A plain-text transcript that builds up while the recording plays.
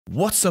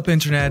What's up,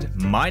 internet?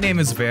 My name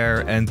is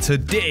Bear, and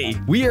today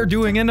we are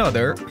doing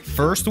another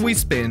first we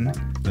spin,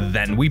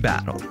 then we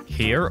battle.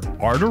 Here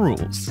are the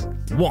rules.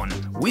 1.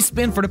 We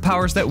spin for the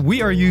powers that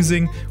we are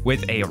using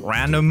with a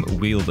random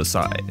wheel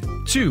beside.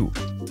 2.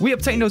 We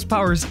obtain those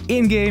powers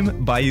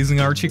in-game by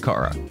using our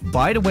Chikara.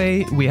 By the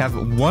way, we have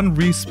one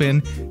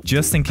respin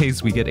just in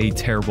case we get a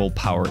terrible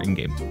power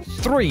in-game.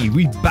 3.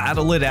 We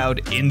battle it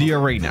out in the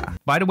arena.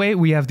 By the way,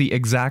 we have the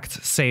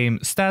exact same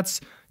stats,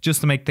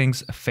 just to make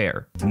things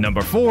fair.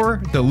 Number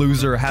 4, the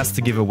loser has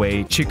to give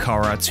away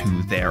Chikara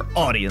to their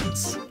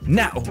audience.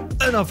 Now,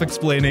 enough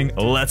explaining,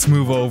 let's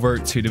move over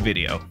to the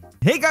video.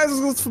 Hey guys,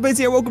 it's Fabrice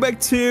here. Welcome back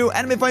to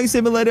Anime Fighting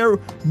Simulator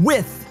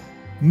with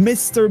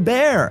Mr.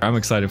 Bear. I'm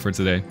excited for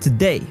today.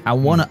 Today, I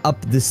want to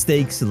up the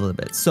stakes a little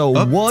bit.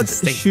 So what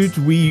should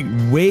we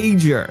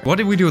wager? What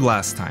did we do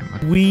last time?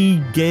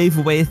 We gave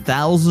away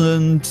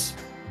 1,000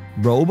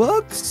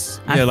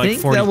 Robux? Yeah, like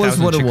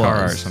 40,000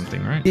 Chikara or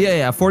something, right?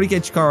 Yeah,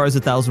 40K Chikara is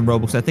 1,000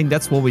 Robux. I think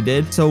that's what we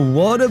did. So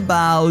what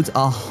about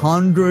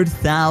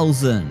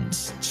 100,000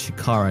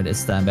 Chikara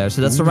this time, Bear?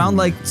 So that's around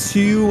like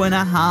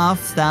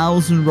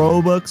 2,500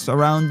 Robux,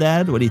 around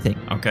that. What do you think?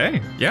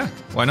 Okay, yeah,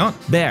 why not?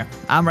 Bear,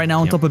 I'm right now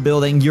on top of a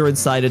building. You're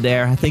inside of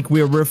there. I think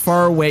we're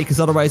far away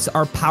because otherwise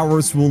our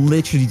powers will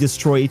literally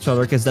destroy each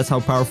other because that's how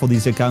powerful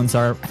these accounts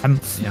are. I'm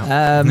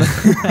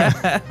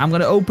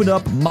going to open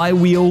up my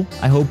wheel.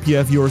 I hope you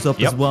have yours up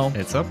as well.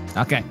 It's up.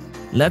 Okay,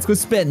 let's go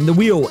spin the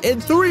wheel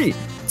in 3,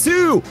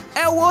 2,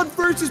 and 1.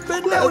 First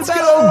spin. Let's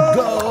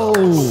go.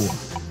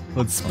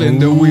 Let's spin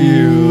the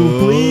wheel,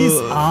 please.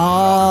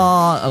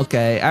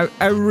 Okay.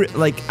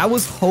 I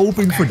was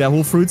hoping for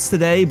devil fruits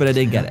today, but I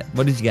didn't get it.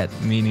 What did you get?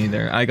 Me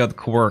neither. I got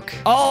quirk.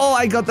 Oh,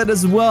 I got that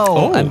as well.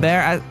 Oh. And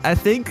Bear, I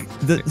think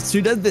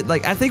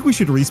I think we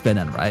should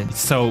respin it, right?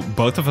 So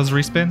both of us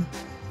respin?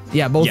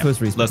 Yeah, both of us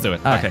respin. Let's do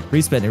it. All okay. Right,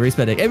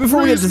 respinning. And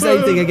before we get the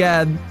same thing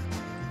again.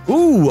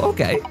 Ooh,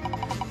 okay.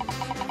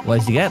 What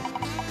did you get?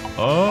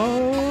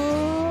 Oh.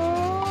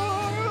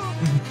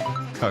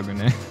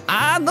 Kagune.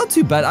 Not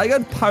too bad. I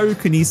got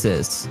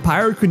pyrokinesis.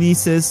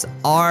 Pyrokinesis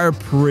are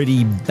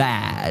pretty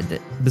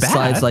bad.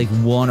 Besides like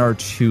 1 or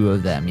 2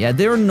 of them. Yeah,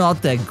 they're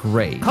not that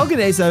great.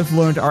 Kagunes, I've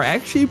learned, are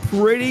actually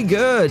pretty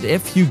good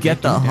if you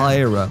get the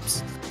higher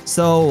ups.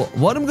 So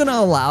what I'm gonna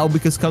allow,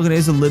 because Kagune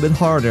is a little bit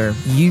harder,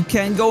 you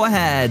can go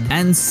ahead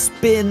and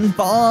spin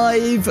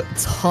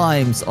 5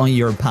 times on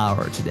your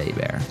power today,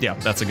 Bear. Yeah,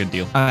 that's a good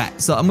deal. All right,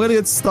 so I'm gonna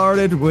get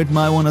started with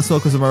my one as well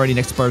because I'm already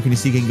next to Pyrokinesis.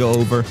 So you can go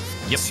over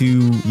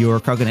to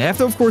your Kagune. I have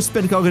to, of course,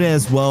 spin Kagune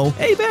as well.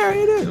 Hey, Bear, how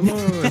you doing?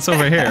 It's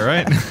over here,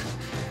 right?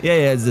 Yeah,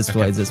 it's this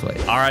way, it's this way.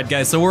 All right,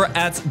 guys, so we're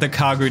at the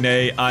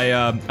Kagune.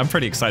 I'm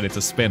pretty excited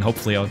to spin.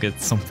 Hopefully, I'll get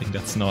something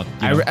that's not,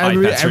 I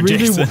really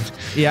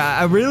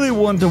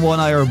want the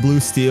 1-eye or blue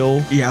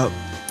steel. Yeah.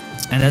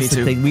 And that's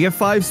the thing. We have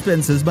 5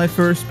 spins. This is my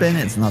first spin.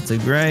 It's not so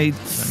great.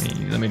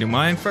 Let me do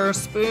mine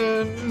first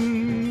spin.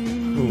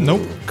 Ooh.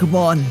 Nope. Come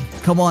on.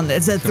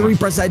 It's a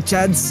 3%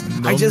 chance.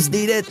 I just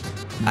need it.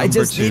 I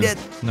just need it.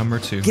 Number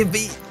 2. Give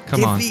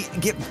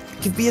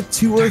me a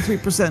 2 or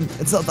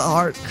 3%. It's not that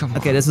hard. Come on.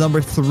 Okay, that's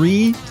number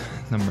 3.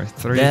 Number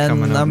 3 then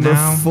coming up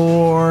now. Number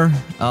 4.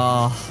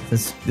 Oh,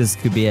 this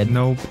could be it.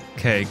 Nope.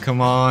 Okay,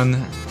 come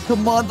on.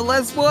 Come on, the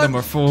last one.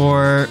 Number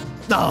 4.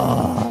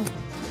 Oh.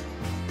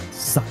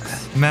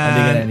 Sucks.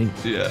 Man.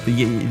 Did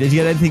you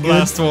get anything good?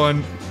 Last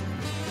one.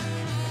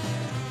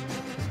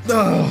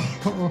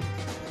 Oh.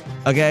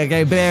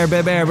 Okay, Bear.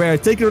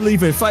 Take it or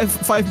leave it.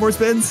 5 more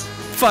spins.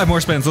 5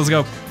 more spins. Let's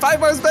go. 5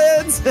 more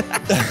spins.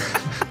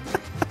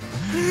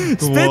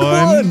 Spin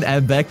 1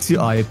 and back to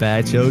eye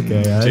patch.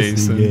 Okay,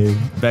 Jason.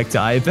 Back to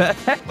eye patch.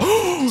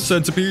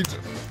 Centipede.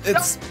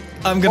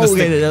 I'm gonna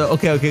stick.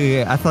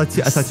 Okay. I thought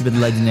you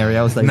meant legendary.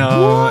 I was like,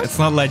 no, what? It's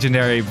not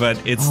legendary,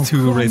 but it's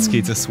too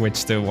risky to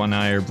switch to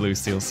 1-eye or blue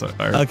steel.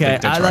 Okay,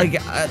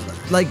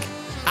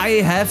 I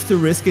have to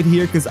risk it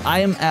here because I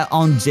am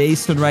on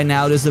Jason right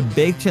now. There's a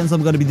big chance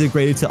I'm gonna be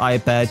degraded to eye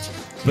patch.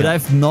 But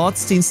I've not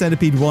seen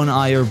Centipede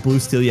 1-eye or blue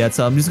steel yet,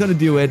 so I'm just gonna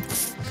do it.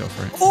 Go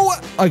for it. Oh,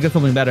 I got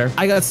something better.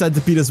 I got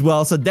Centipede as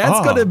well, so that's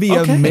gonna be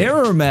a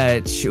mirror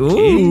match.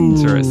 Ooh.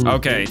 Interesting.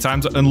 Okay,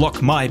 time to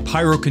unlock my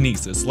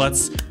pyrokinesis.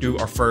 Let's do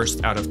our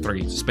first out of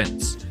 3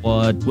 spins.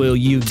 What will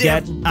you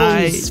get?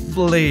 Devil's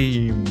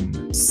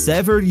Flame.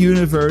 Severed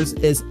Universe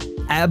is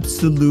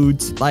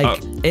absolute,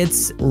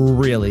 it's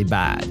really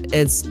bad.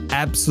 It's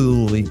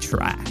absolutely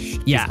trash.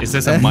 Yeah. Is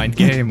this a mind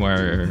game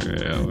or?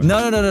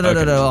 No.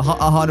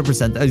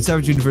 100%.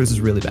 Savage Universe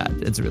is really bad.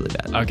 It's really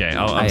bad. Okay,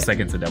 I'll stick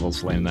it to Devil's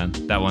Flame then.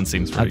 That one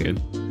seems pretty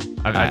good.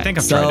 I think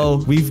I've tried it.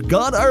 So we've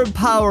got our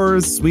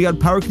powers. We got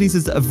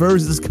Pyrokinesis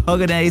versus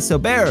Kagune. So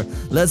Bear,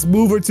 let's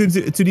move her to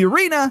the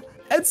arena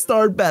and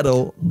start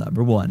battle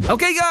number 1.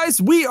 Okay,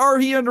 guys, we are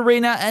here in the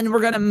arena and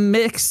we're gonna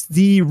mix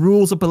the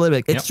rules up a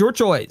little bit. It's your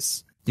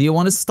choice. Do you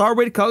want to start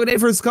with Kagune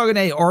versus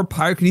Kagune or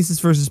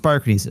Pyrokinesis versus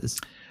Pyrokinesis?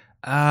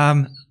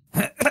 I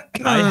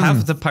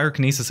have the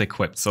Pyrokinesis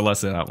equipped, so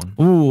let's do that one.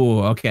 Ooh,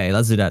 okay,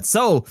 let's do that.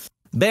 So,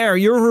 Bear,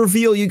 your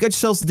reveal, you got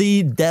yourselves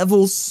the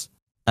Devil's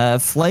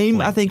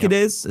Flame, I think it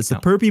is. It's a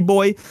perpy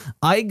boy.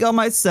 I got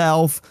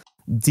myself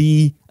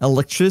the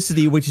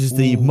electricity, which is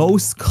the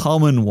most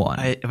common one.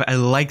 I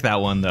like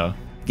that one though.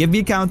 Give me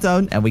a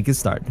countdown and we can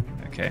start.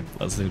 Okay,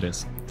 let's do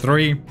this.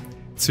 3,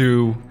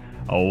 2,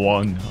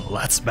 1.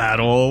 Let's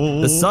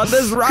battle. The sun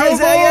is rising.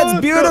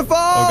 It's beautiful.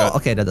 Oh,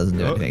 okay, that doesn't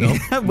do anything.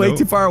 No, Way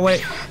too far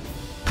away.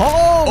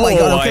 Oh my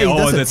god. Okay,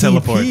 that's a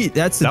teleport. TP.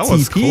 That's a that TP.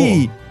 Was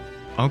cool.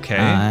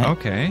 Okay,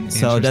 okay.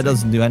 So that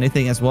doesn't do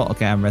anything as well.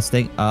 Okay, I'm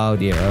resting. Oh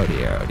dear, oh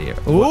dear, oh dear.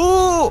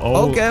 Ooh,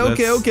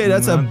 okay.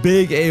 That's a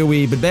big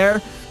AoE. But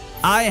there,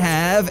 I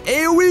have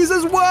AoEs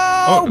as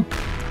well.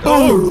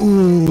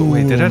 Oh,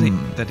 wait, that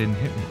didn't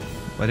hit me.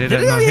 Why did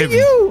it not hit me?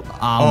 You?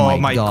 Oh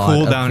my god.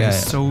 Cooldown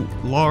is so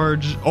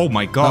large. Oh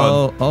my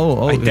god.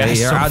 Okay,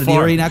 you're out of the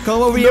arena.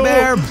 Come over here,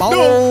 bear.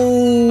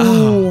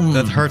 Boom.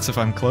 That hurts if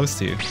I'm close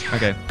to you.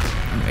 Okay.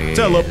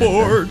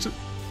 Teleport.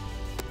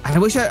 I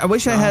wish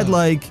I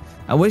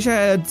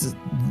had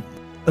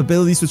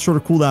abilities with shorter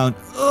cooldown.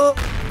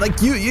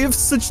 Like you have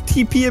such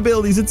TP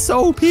abilities. It's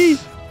so OP.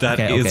 That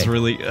is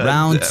really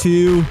round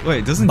 2.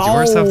 Wait, doesn't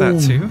yours have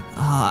that too?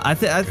 I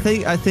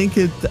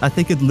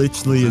think it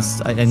literally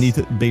is. I need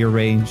a bigger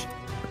range.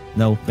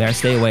 No, bear,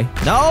 stay away.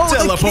 No,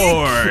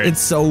 teleport.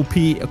 It's so OP.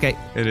 Okay,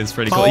 it is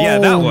pretty cool. Yeah,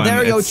 that one.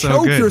 There you go.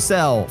 Choke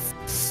yourself.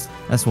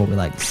 That's what we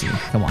like to see.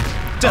 Come on.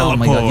 Teleport. Oh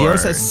my god,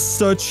 yours has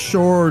such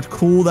short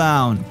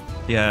cooldown.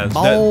 Yeah,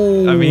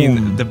 I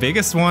mean, the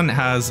biggest one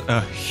has a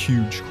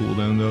huge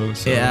cooldown though.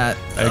 So yeah,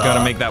 I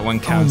gotta make that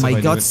one count. Oh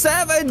my god,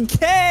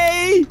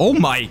 7K! Oh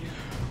my.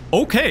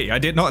 Okay, I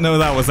did not know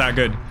that was that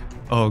good.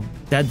 Oh,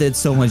 that did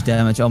so much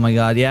damage. Oh my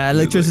god. Yeah,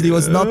 electricity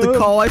was not the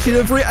call. I should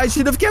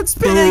have kept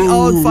spinning.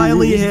 Oh, it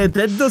finally hit.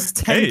 That does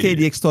 10k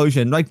the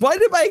explosion. Like, why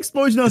did my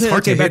explosion not hit?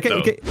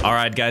 Okay. All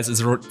right, guys,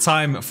 it's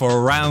time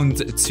for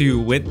round 2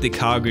 with the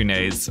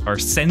Kagunes, our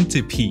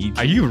centipede.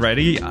 Are you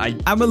ready?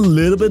 I'm a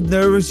little bit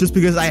nervous just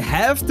because I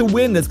have to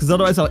win this, because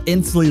otherwise I'll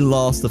instantly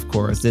lost, of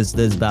course,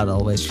 this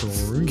battle. Which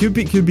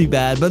could be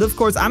bad, but of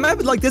course I'm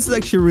happy. Like, this is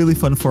actually a really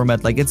fun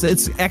format. Like,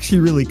 it's actually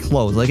really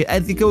close. Like,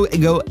 I could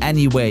go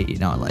any way, you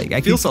know. Like,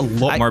 it feels a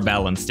lot more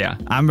balanced. Yeah,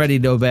 I'm ready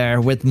to bear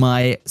with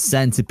my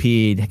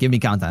centipede. Give me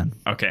countdown.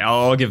 Okay,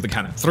 I'll give the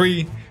countdown.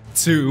 3,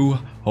 2,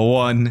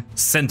 1.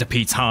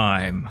 Centipede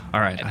time. All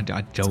right, I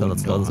don't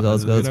let's go.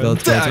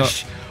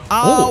 Dash.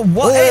 Oh,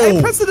 what? Hey,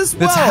 I pressed it as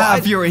well. That's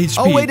half your HP.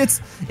 Oh wait,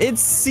 it's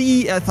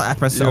C. I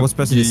was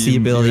pressing the C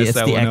ability. It's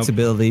the X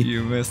ability.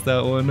 You messed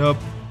that one up,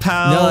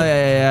 pal. No,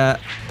 yeah.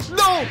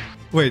 No.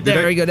 Wait.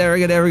 There we go. Did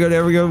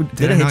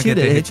I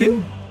hit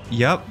you?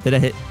 Yep. Did I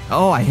hit?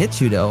 Oh, I hit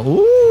you though.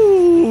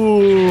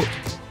 Ooh.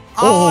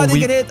 Oh, I didn't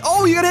get hit.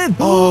 Oh, you got hit.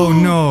 Oh,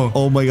 no.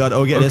 Oh, my God.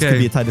 Okay,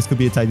 this could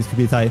be a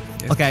tie.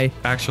 Okay.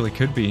 Actually,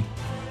 could be.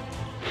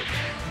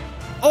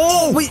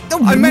 Oh, wait. No,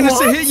 I managed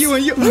to hit you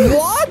and you...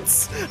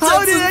 What?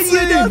 How did I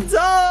get that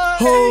die?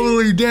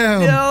 Holy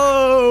damn.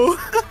 No.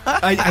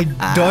 I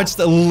dodged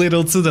a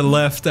little to the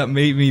left. That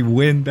made me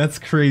win. That's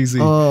crazy.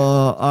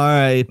 Oh,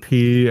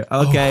 R.I.P.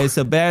 Okay,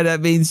 so Bear,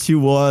 that means you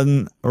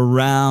won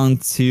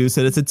round 2.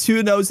 So that's a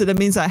 2-0. So that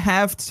means I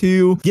have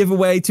to give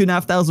away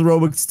 2,500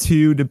 Robux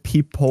to the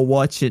people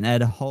watching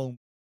at home.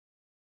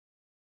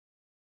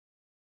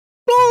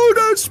 Oh,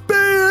 that's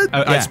bad.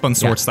 I spun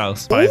sword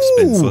styles. 5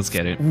 spins. Let's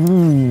get it.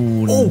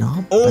 Ooh,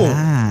 not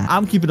bad.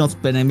 I'm keeping on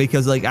spinning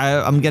because, like,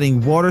 I'm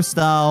getting water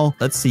style.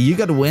 Let's see. You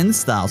got a wind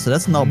style, so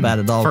that's not bad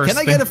at all. Can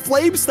I get a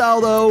flame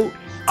style, though?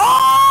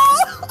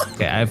 Oh!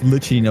 Okay, I have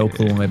literally no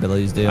clue what my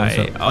abilities do. That's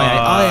that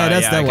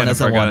one. That's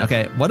that one.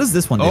 Okay, what does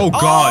this one do? Oh,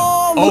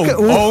 God.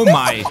 Oh,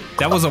 my.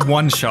 That was a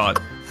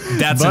one-shot.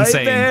 That's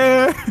insane.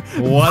 Bear.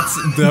 What's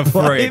the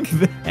frick?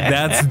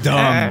 That's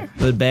dumb.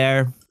 But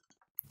Bear,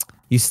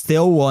 you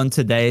still won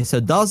today, so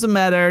it doesn't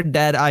matter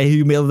that I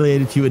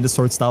humiliated you in the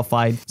sword style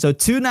fight. So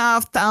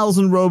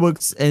 2,500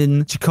 Robux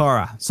in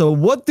Chikara. So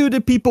what do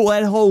the people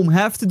at home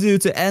have to do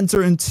to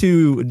enter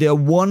into the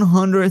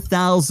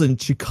 100,000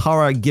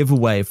 Chikara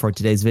giveaway for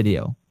today's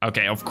video?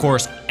 Okay, of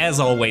course, as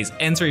always,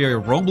 enter your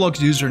Roblox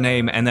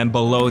username and then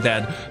below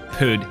that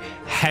put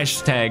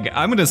hashtag,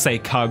 I'm gonna say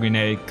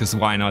Kagune, because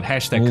why not?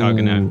 Hashtag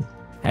Kagune.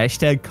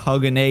 Hashtag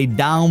Kagune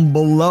down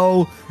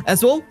below.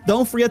 As well,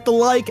 don't forget to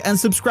like and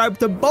subscribe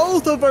to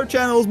both of our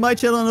channels, my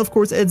channel and of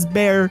course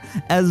ItsBear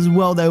as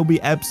well. That would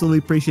be absolutely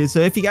appreciated. So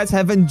if you guys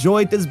have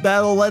enjoyed this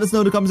battle, let us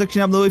know in the comment section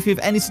down below if you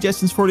have any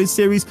suggestions for this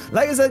series.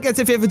 Like I said, guys,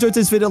 if you have enjoyed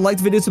this video, like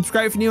the video,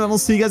 subscribe if you're new, and we'll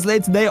see you guys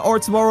later today or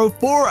tomorrow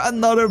for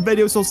another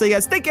video. So say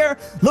guys, take care,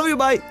 love you,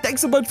 bye,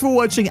 thanks so much for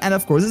watching, and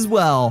of course as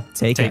well,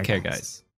 take care, guys.